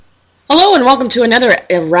and welcome to another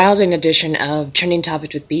arousing edition of Trending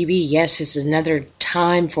Topics with BB. Yes, this is another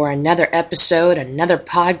time for another episode, another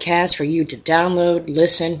podcast for you to download,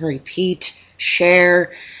 listen, repeat,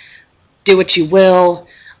 share, do what you will.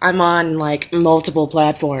 I'm on multiple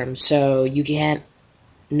platforms, so you can't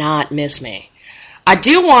not miss me. I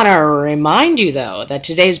do want to remind you, though, that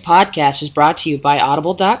today's podcast is brought to you by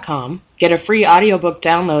Audible.com. Get a free audiobook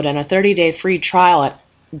download and a 30-day free trial at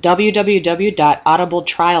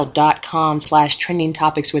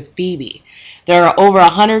www.audibletrial.com/trendingtopicswithbb. There are over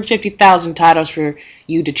 150,000 titles for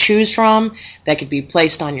you to choose from that could be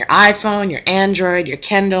placed on your iPhone, your Android, your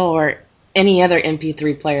Kindle, or any other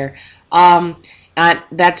MP3 player.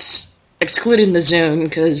 That's excluding the Zune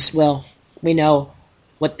because, well, we know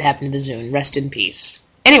what happened to the Zune. Rest in peace.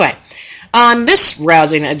 Anyway, on this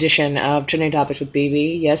rousing edition of Trending Topics with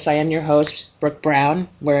BB, yes, I am your host, Brooke Brown,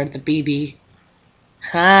 where the BB...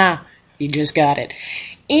 you just got it.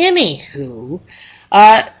 Anywho,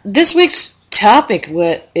 this week's topic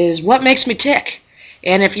is what makes me tick.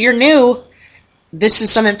 And if you're new, this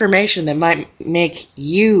is some information that might make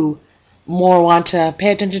you more want to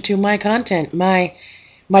pay attention to my content, my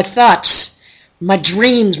thoughts, my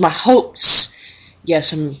dreams, my hopes.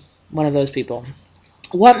 Yes, I'm one of those people.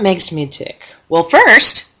 What makes me tick? Well,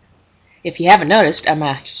 first, if you haven't noticed, I'm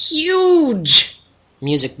a huge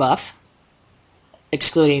music buff.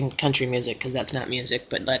 Excluding country music, because that's not music,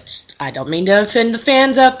 but I don't mean to offend the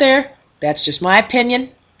fans out there. That's just my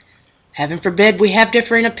opinion. Heaven forbid we have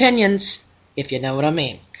differing opinions, if you know what I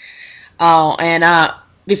mean. Oh, and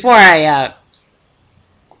before I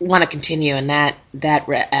want to continue in that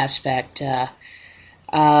aspect,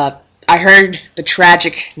 I heard the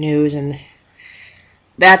tragic news, and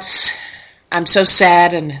I'm so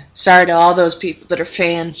sad and sorry to all those people that are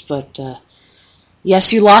fans, but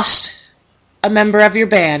yes, you lost a member of your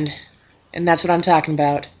band, and that's what I'm talking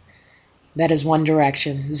about. That is One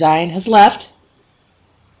Direction. Zion has left.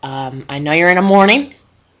 I know you're in a mourning,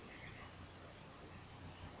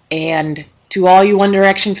 and to all you One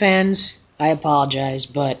Direction fans, I apologize,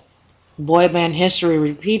 but boy band history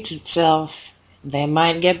repeats itself. They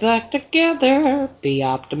might get back together. Be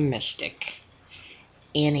optimistic.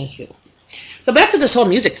 Anywho. So back to this whole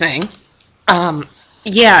music thing.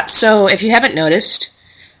 So if you haven't noticed,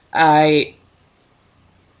 I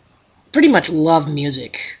pretty much love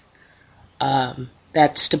music.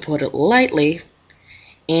 That's to put it lightly.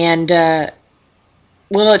 And, it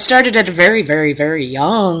started at a very, very, very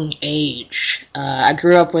young age. I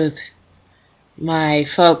grew up with my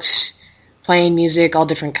folks playing music, all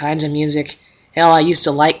different kinds of music. Hell, I used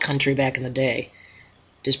to like country back in the day.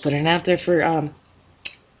 Just putting it out there for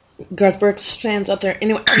Garth Brooks fans out there.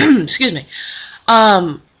 Anyway, excuse me.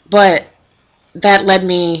 But that led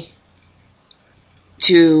me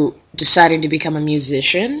to deciding to become a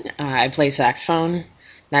musician. I play saxophone,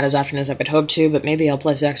 not as often as I would hope to, but maybe I'll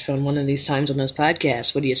play saxophone one of these times on this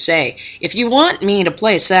podcast. What do you say? If you want me to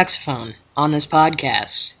play saxophone on this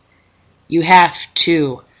podcast, you have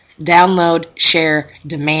to download, share,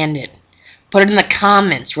 demand it. Put it in the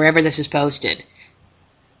comments wherever this is posted.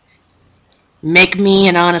 Make me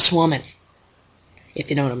an honest woman, if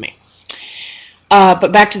you know what I mean.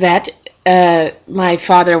 But back to that. My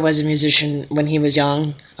father was a musician when he was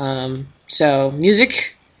young, so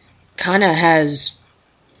music kind of has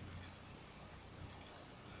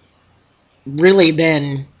really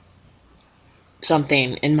been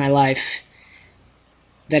something in my life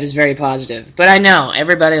that is very positive. But I know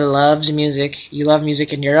everybody loves music. You love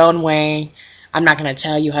music in your own way. I'm not going to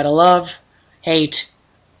tell you how to love, hate,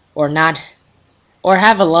 or not, or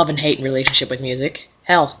have a love and hate relationship with music.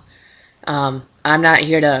 Hell, I'm not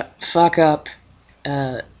here to fuck up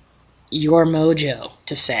your mojo,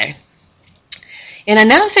 to say. And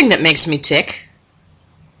another thing that makes me tick,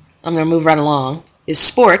 I'm going to move right along, is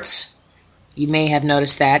sports. You may have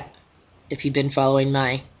noticed that if you've been following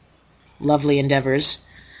my lovely endeavors.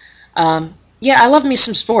 I love me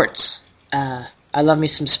some sports. I love me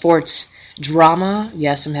some sports drama.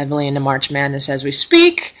 Yes, I'm heavily into March Madness as we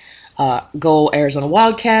speak. Go Arizona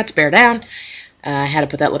Wildcats, bear down. I had to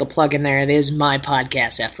put that little plug in there. It is my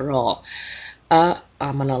podcast, after all. I'm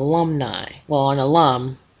an alumni. Well, an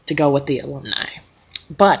alum to go with the alumni.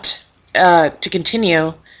 But, to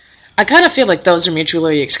continue, I kind of feel like those are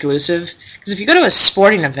mutually exclusive. Because if you go to a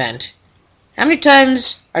sporting event, how many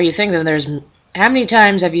times are you thinking how many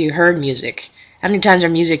times have you heard music? How many times are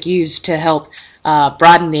music used to help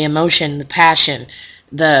broaden the emotion, the passion,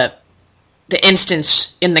 the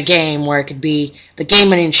instance in the game where it could be the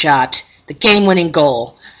game-winning shot, the game-winning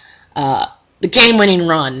goal, the game-winning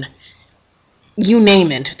run, you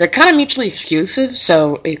name it. They're kind of mutually exclusive,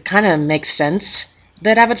 so it kind of makes sense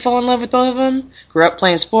that I would fall in love with both of them. Grew up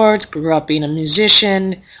playing sports, grew up being a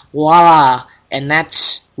musician, voila. And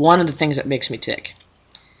that's one of the things that makes me tick.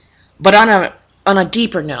 But on a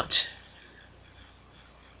deeper note,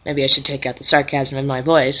 maybe I should take out the sarcasm in my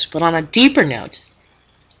voice, but on a deeper note,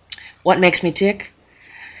 what makes me tick?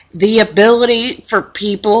 The ability for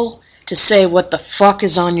people to say what the fuck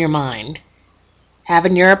is on your mind,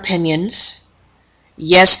 having your opinions.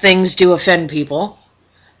 Yes, things do offend people,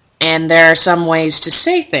 and there are some ways to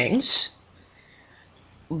say things,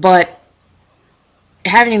 but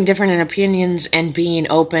having different opinions and being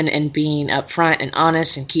open and being upfront and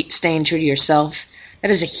honest and keep staying true to yourself, that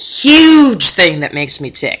is a huge thing that makes me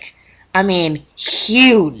tick. I mean,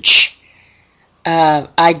 huge.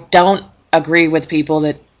 I don't agree with people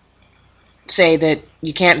that say that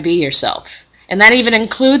you can't be yourself. And that even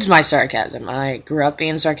includes my sarcasm. I grew up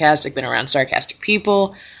being sarcastic, been around sarcastic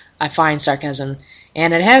people. I find sarcasm,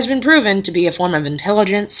 and it has been proven to be a form of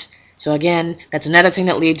intelligence. So again, that's another thing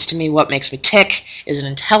that leads to me. What makes me tick is an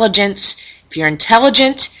intelligence. If you're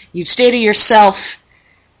intelligent, you stay to yourself,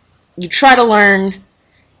 you try to learn,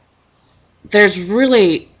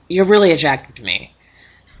 you're really attractive to me.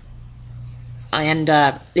 And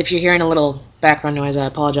if you're hearing a little background noise, I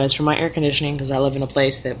apologize for my air conditioning, because I live in a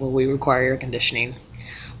place where we require air conditioning.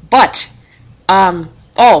 But, and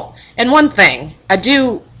one thing, I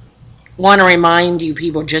do want to remind you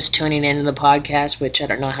people just tuning in to the podcast, which I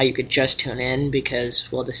don't know how you could just tune in because,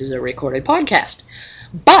 well, this is a recorded podcast.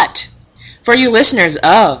 But for you listeners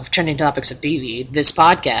of Trending Topics of BB, this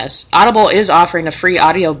podcast, Audible is offering a free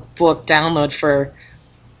audiobook download for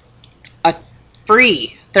a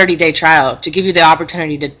free 30-day trial to give you the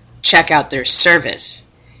opportunity to check out their service.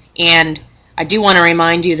 And I do want to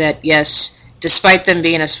remind you that, yes, despite them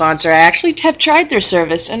being a sponsor, I actually have tried their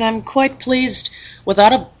service, and I'm quite pleased with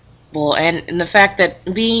Audible. And the fact that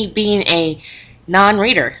me being a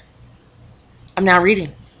non-reader, I'm now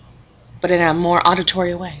reading, but in a more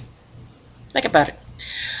auditory way. Think about it.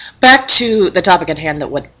 Back to the topic at hand, that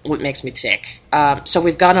what makes me tick. So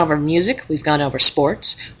we've gone over music, we've gone over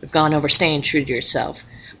sports, we've gone over staying true to yourself,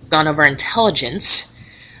 we've gone over intelligence,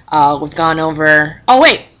 we've gone over... Oh,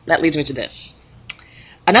 wait, that leads me to this.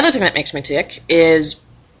 Another thing that makes me tick is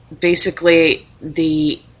basically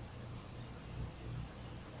the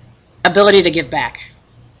ability to give back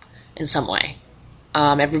in some way.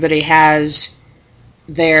 Everybody has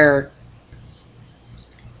their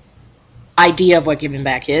idea of what giving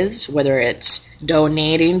back is, whether it's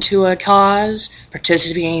donating to a cause,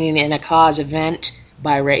 participating in a cause event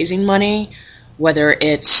by raising money, whether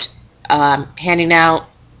it's handing out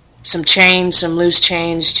some change, some loose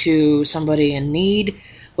change to somebody in need,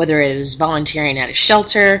 whether it is volunteering at a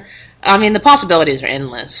shelter. I mean, the possibilities are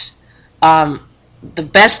endless. The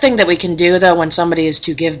best thing that we can do, though, when somebody is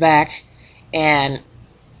to give back, and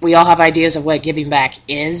we all have ideas of what giving back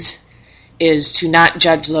is to not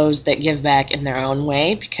judge those that give back in their own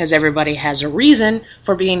way, because everybody has a reason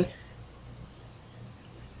for being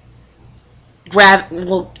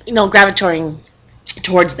gravitating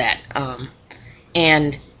towards that.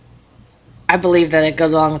 And I believe that it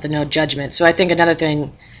goes along with the no judgment. So I think another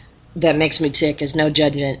thing that makes me tick is no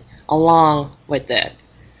judgment along with that.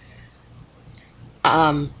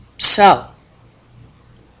 So,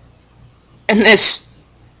 in this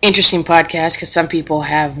interesting podcast, because some people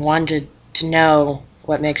have wanted to know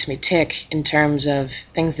what makes me tick in terms of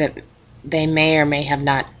things that they may or may have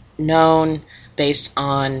not known based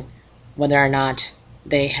on whether or not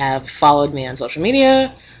they have followed me on social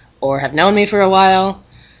media or have known me for a while,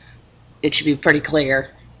 it should be pretty clear.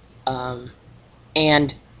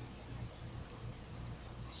 And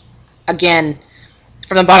again,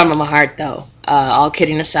 from the bottom of my heart, though, all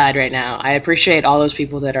kidding aside right now, I appreciate all those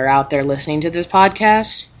people that are out there listening to this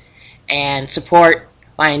podcast and support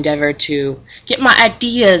my endeavor to get my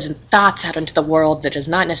ideas and thoughts out into the world that is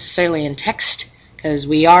not necessarily in text, because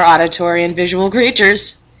we are auditory and visual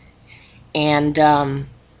creatures. And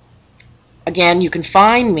again, you can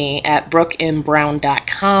find me at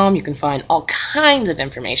brookembrown.com. You can find all kinds of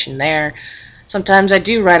information there. Sometimes I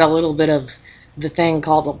do write a little bit of the thing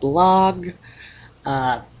called a blog.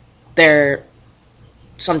 There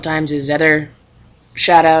sometimes is other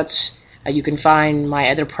shout-outs. You can find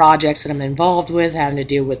my other projects that I'm involved with, having to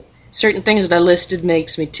do with certain things that I listed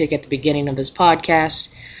makes me tick at the beginning of this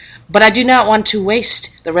podcast. But I do not want to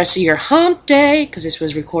waste the rest of your hump day, because this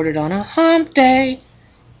was recorded on a hump day.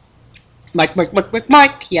 Mike.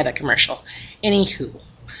 Yeah, that commercial. Anywho.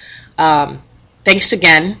 Thanks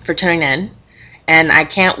again for tuning in. And I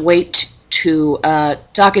can't wait to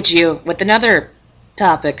talk at you with another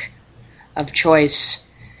topic of choice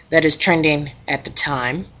that is trending at the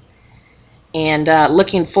time. and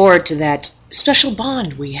looking forward to that special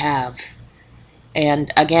bond we have.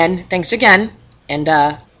 And again, thanks again, and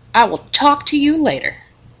I will talk to you later.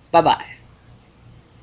 Bye-bye.